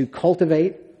and to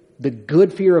cultivate the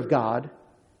good fear of God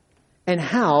and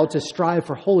how to strive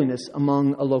for holiness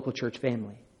among a local church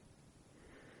family.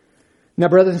 Now,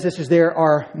 brothers and sisters, there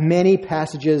are many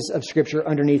passages of Scripture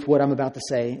underneath what I'm about to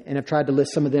say, and I've tried to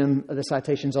list some of them, the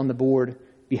citations on the board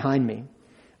behind me.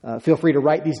 Feel free to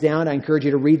write these down. I encourage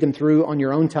you to read them through on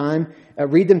your own time.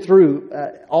 Read them through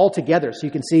all together so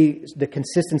you can see the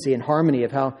consistency and harmony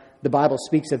of how the Bible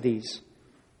speaks of these.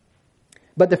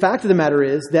 But the fact of the matter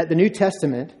is that the New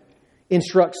Testament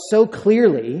instructs so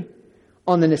clearly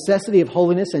on the necessity of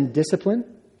holiness and discipline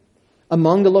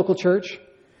among the local church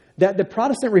that the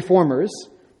Protestant reformers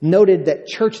noted that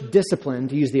church discipline,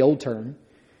 to use the old term,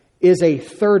 is a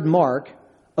third mark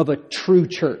of a true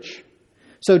church.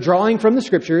 So drawing from the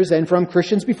Scriptures and from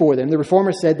Christians before them, the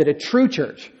reformers said that a true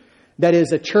church, that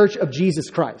is a church of Jesus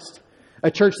Christ, a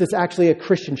church that's actually a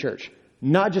Christian church,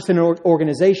 not just an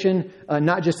organization,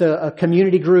 not just a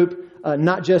community group,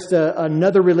 not just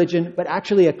another religion, but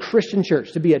actually a Christian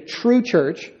church. To be a true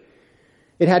church,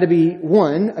 it had to be,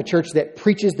 one, a church that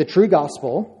preaches the true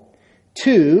gospel,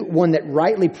 two, one that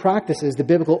rightly practices the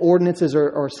biblical ordinances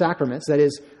or sacraments, that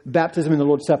is, baptism and the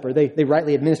Lord's Supper. They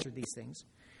rightly administered these things.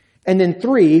 And then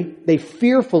three, they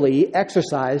fearfully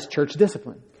exercise church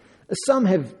discipline. Some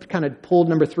have kind of pulled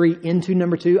number three into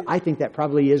number two. I think that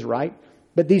probably is right.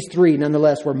 But these three,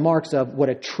 nonetheless, were marks of what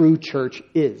a true church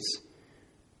is,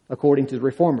 according to the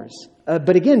reformers.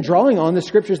 But again, drawing on the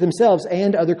Scriptures themselves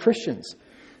and other Christians.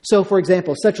 So, for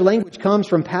example, such language comes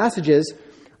from passages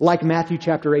like Matthew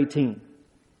chapter 18.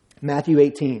 Matthew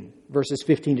 18, verses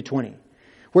 15 to 20.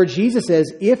 Where Jesus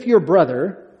says, if your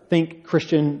brother, think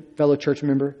Christian fellow church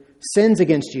member, sins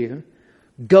against you,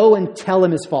 go and tell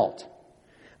him his fault.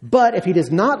 But if he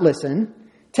does not listen,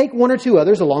 take one or two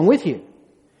others along with you.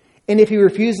 And if he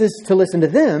refuses to listen to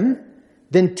them,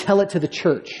 then tell it to the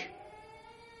church.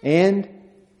 And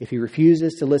if he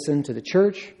refuses to listen to the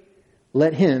church,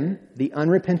 let him, the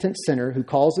unrepentant sinner who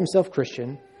calls himself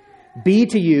Christian, be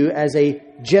to you as a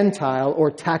Gentile or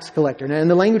tax collector. Now, in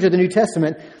the language of the New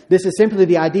Testament, this is simply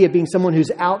the idea of being someone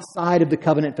who's outside of the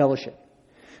covenant fellowship.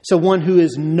 So one who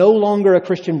is no longer a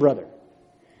Christian brother.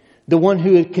 The one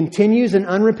who continues in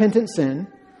unrepentant sin,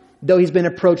 though he's been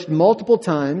approached multiple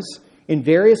times in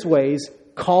various ways,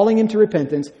 calling him to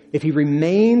repentance. If he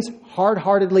remains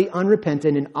hard-heartedly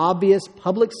unrepentant in obvious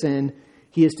public sin,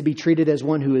 he is to be treated as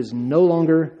one who is no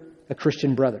longer a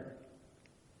Christian brother,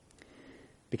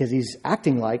 because he's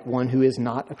acting like one who is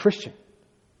not a Christian.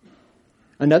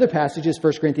 Another passage is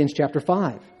 1 Corinthians chapter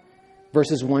 5,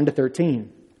 verses 1 to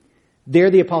 13.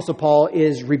 There the Apostle Paul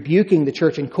is rebuking the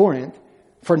church in Corinth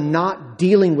for not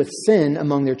dealing with sin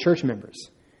among their church members.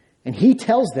 And he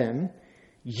tells them,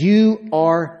 you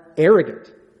are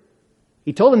arrogant.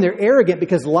 He told them they're arrogant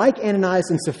because, like Ananias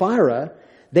and Sapphira,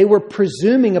 they were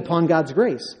presuming upon God's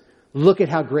grace. Look at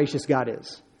how gracious God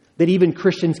is, that even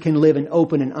Christians can live in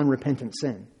open and unrepentant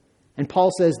sin. And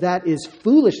Paul says that is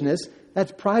foolishness.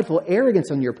 That's prideful arrogance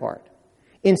on your part.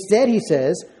 Instead, he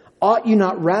says, ought you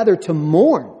not rather to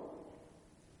mourn?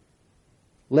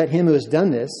 Let him who has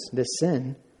done this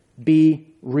sin,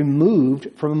 be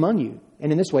removed from among you.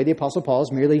 And in this way, the Apostle Paul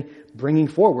is merely bringing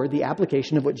forward the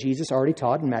application of what Jesus already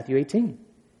taught in Matthew 18.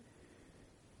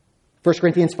 1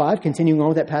 Corinthians 5, continuing on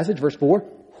with that passage, verse 4.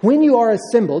 When you are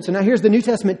assembled, so now here's the New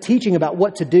Testament teaching about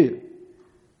what to do.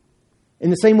 In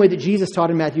the same way that Jesus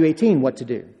taught in Matthew 18 what to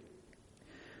do.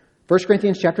 1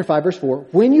 Corinthians chapter 5, verse 4.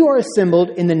 When you are assembled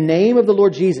in the name of the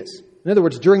Lord Jesus, in other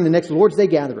words, during the next Lord's Day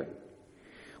gathering,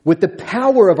 with the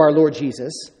power of our Lord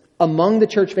Jesus among the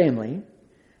church family,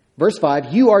 verse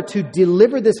 5, you are to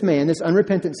deliver this man, this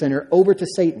unrepentant sinner, over to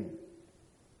Satan.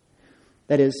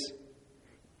 That is,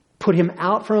 put him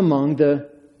out from among the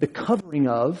covering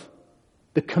of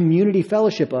the community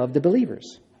fellowship of the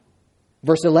believers.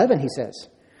 Verse 11, he says,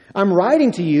 I'm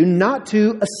writing to you not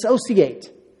to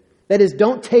associate. That is,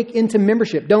 don't take into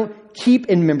membership. Don't keep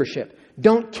in membership.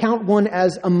 Don't count one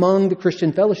as among the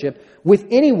Christian fellowship with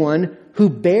anyone who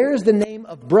bears the name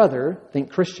of brother,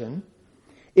 think Christian,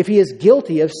 if he is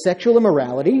guilty of sexual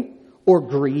immorality or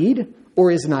greed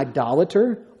or is an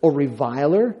idolater or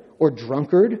reviler or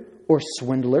drunkard or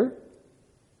swindler.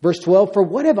 Verse 12, for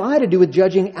what have I to do with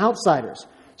judging outsiders?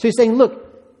 So he's saying, look,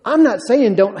 I'm not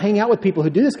saying don't hang out with people who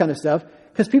do this kind of stuff,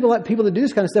 because people that do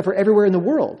this kind of stuff are everywhere in the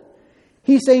world.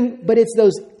 He's saying, but it's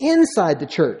those inside the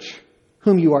church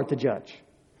whom you are to judge.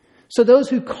 So those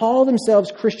who call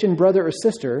themselves Christian brother or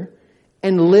sister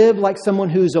and live like someone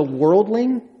who's a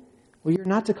worldling, well, you're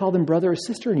not to call them brother or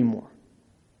sister anymore.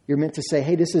 You're meant to say,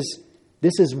 hey, this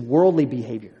is worldly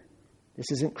behavior.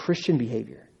 This isn't Christian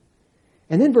behavior.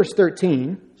 And then verse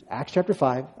 13, 1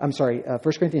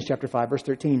 Corinthians chapter 5, verse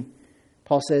 13,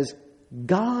 Paul says,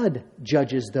 God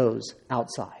judges those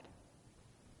outside.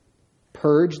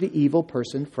 Purge the evil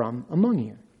person from among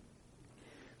you.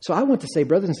 So I want to say,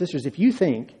 brothers and sisters, if you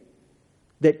think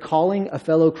that calling a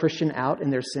fellow Christian out in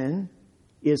their sin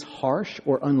is harsh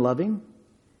or unloving,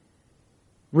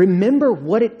 remember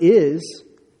what it is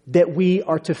that we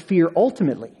are to fear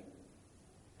ultimately.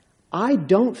 I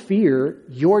don't fear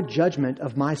your judgment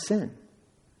of my sin.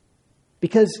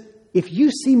 Because if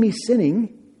you see me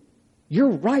sinning,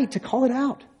 you're right to call it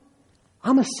out.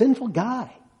 I'm a sinful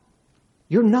guy.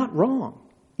 You're not wrong.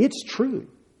 It's true.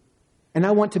 And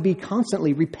I want to be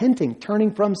constantly repenting,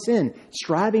 turning from sin,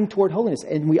 striving toward holiness.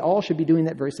 And we all should be doing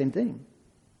that very same thing.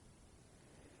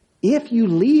 If you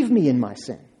leave me in my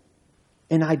sin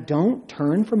and I don't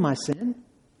turn from my sin,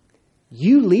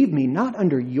 you leave me not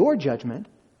under your judgment,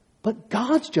 but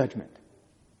God's judgment.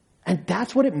 And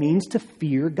that's what it means to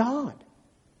fear God.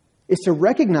 It's to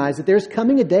recognize that there's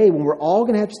coming a day when we're all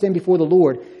going to have to stand before the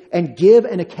Lord and give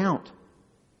an account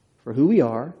for who we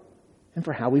are and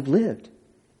for how we've lived.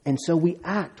 And so we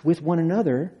act with one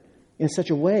another in such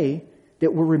a way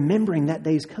that we're remembering that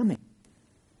day's coming.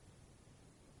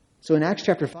 So in Acts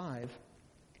chapter 5,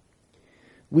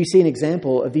 we see an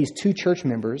example of these two church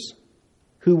members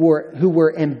who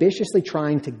were ambitiously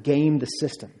trying to game the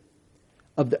system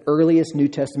of the earliest New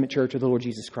Testament church of the Lord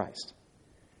Jesus Christ.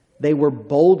 They were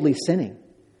boldly sinning,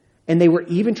 and they were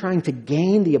even trying to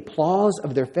gain the applause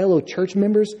of their fellow church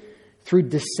members through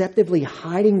deceptively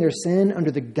hiding their sin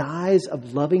under the guise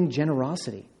of loving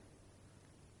generosity.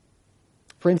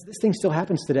 Friends, this thing still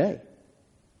happens today.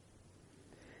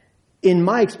 In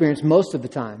my experience, most of the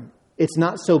time, it's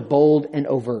not so bold and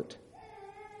overt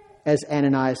as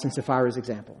Ananias and Sapphira's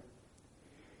example.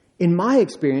 In my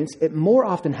experience, it more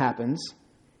often happens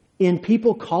in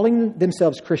people calling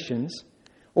themselves Christians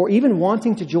or even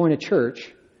wanting to join a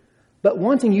church, but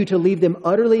wanting you to leave them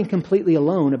utterly and completely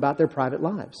alone about their private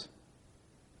lives.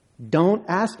 Don't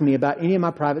ask me about any of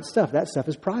my private stuff. That stuff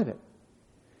is private.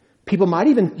 People might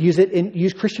even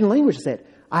use Christian language to say it.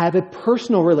 I have a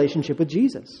personal relationship with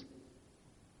Jesus.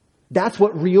 That's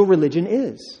what real religion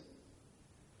is.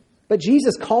 But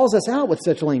Jesus calls us out with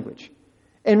such language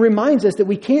and reminds us that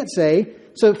we can't say,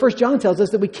 so 1 John tells us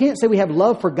that we can't say we have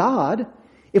love for God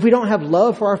if we don't have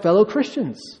love for our fellow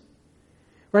Christians.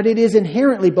 Right? It is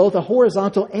inherently both a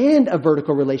horizontal and a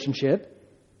vertical relationship.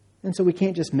 And so we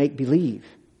can't just make believe.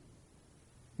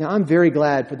 Now, I'm very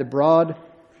glad for the broad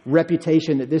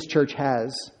reputation that this church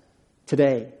has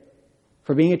today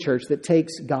for being a church that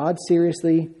takes God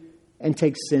seriously and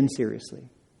takes sin seriously.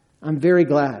 I'm very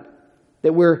glad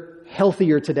that we're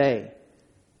healthier today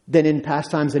than in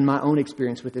past times in my own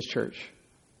experience with this church.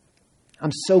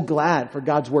 I'm so glad for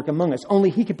God's work among us. Only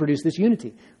He can produce this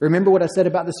unity. Remember what I said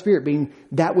about the Spirit being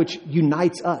that which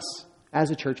unites us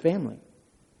as a church family.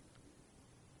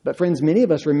 But friends, many of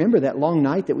us remember that long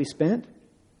night that we spent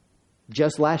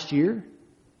just last year,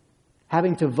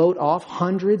 having to vote off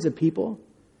hundreds of people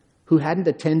who hadn't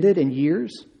attended in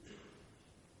years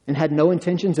and had no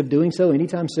intentions of doing so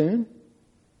anytime soon.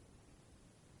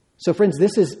 So friends,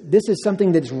 this is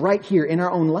something that's right here in our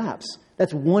own laps.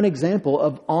 That's one example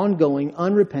of ongoing,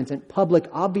 unrepentant, public,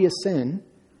 obvious sin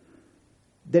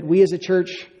that we as a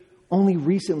church only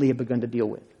recently have begun to deal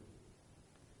with.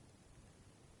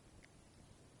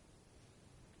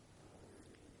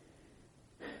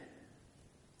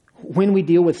 When we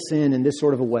deal with sin in this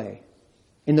sort of a way,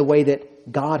 in the way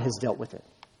that God has dealt with it,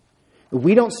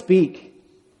 we don't speak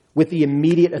with the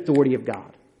immediate authority of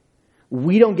God.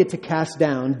 We don't get to cast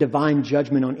down divine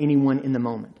judgment on anyone in the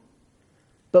moment.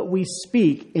 But we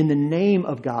speak in the name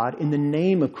of God, in the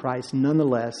name of Christ,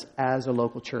 nonetheless, as a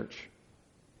local church.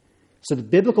 So the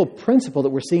biblical principle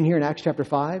that we're seeing here in Acts chapter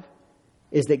 5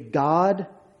 is that God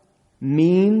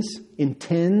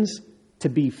intends to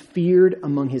be feared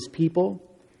among his people,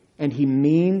 and he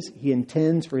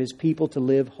intends for his people to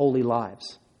live holy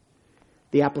lives.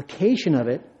 The application of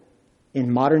it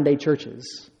in modern day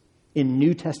churches, in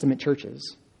New Testament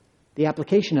churches, the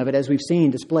application of it, as we've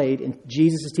seen displayed in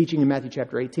Jesus' teaching in Matthew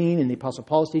chapter 18 and the Apostle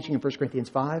Paul's teaching in 1 Corinthians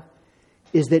 5,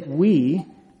 is that we,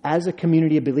 as a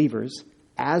community of believers,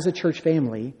 as a church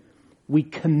family, we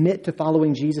commit to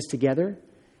following Jesus together,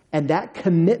 and that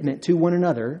commitment to one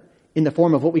another in the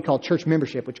form of what we call church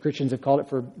membership, which Christians have called it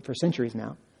for centuries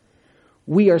now,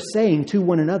 we are saying to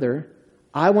one another,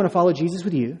 I want to follow Jesus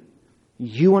with you,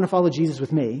 you want to follow Jesus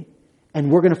with me,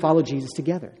 and we're going to follow Jesus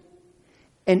together.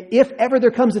 And if ever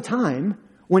there comes a time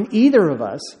when either of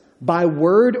us, by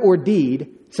word or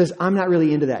deed, says, I'm not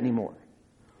really into that anymore,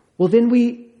 well, then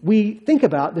we think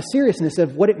about the seriousness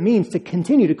of what it means to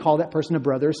continue to call that person a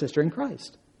brother or sister in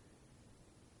Christ.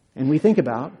 And we think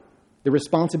about the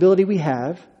responsibility we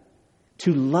have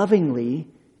to lovingly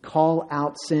call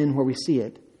out sin where we see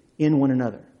it in one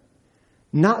another.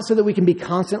 Not so that we can be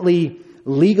constantly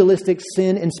legalistic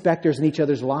sin inspectors in each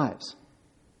other's lives,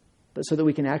 but so that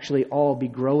we can actually all be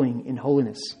growing in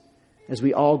holiness as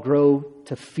we all grow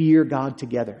to fear God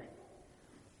together.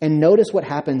 And notice what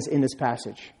happens in this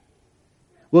passage.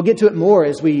 We'll get to it more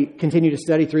as we continue to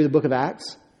study through the book of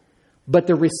Acts. But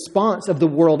the response of the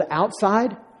world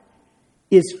outside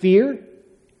is fear,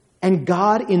 and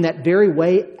God in that very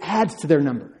way adds to their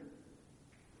number.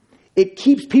 It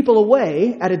keeps people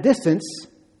away at a distance,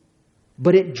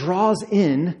 but it draws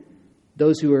in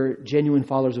those who are genuine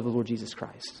followers of the Lord Jesus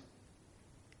Christ.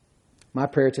 My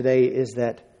prayer today is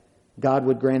that God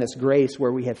would grant us grace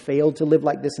where we have failed to live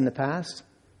like this in the past,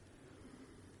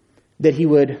 that he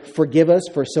would forgive us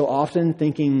for so often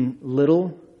thinking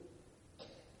little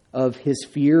of his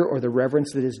fear or the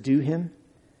reverence that is due him,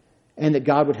 and that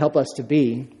God would help us to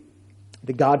be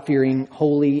the God-fearing,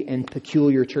 holy, and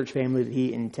peculiar church family that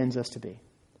he intends us to be.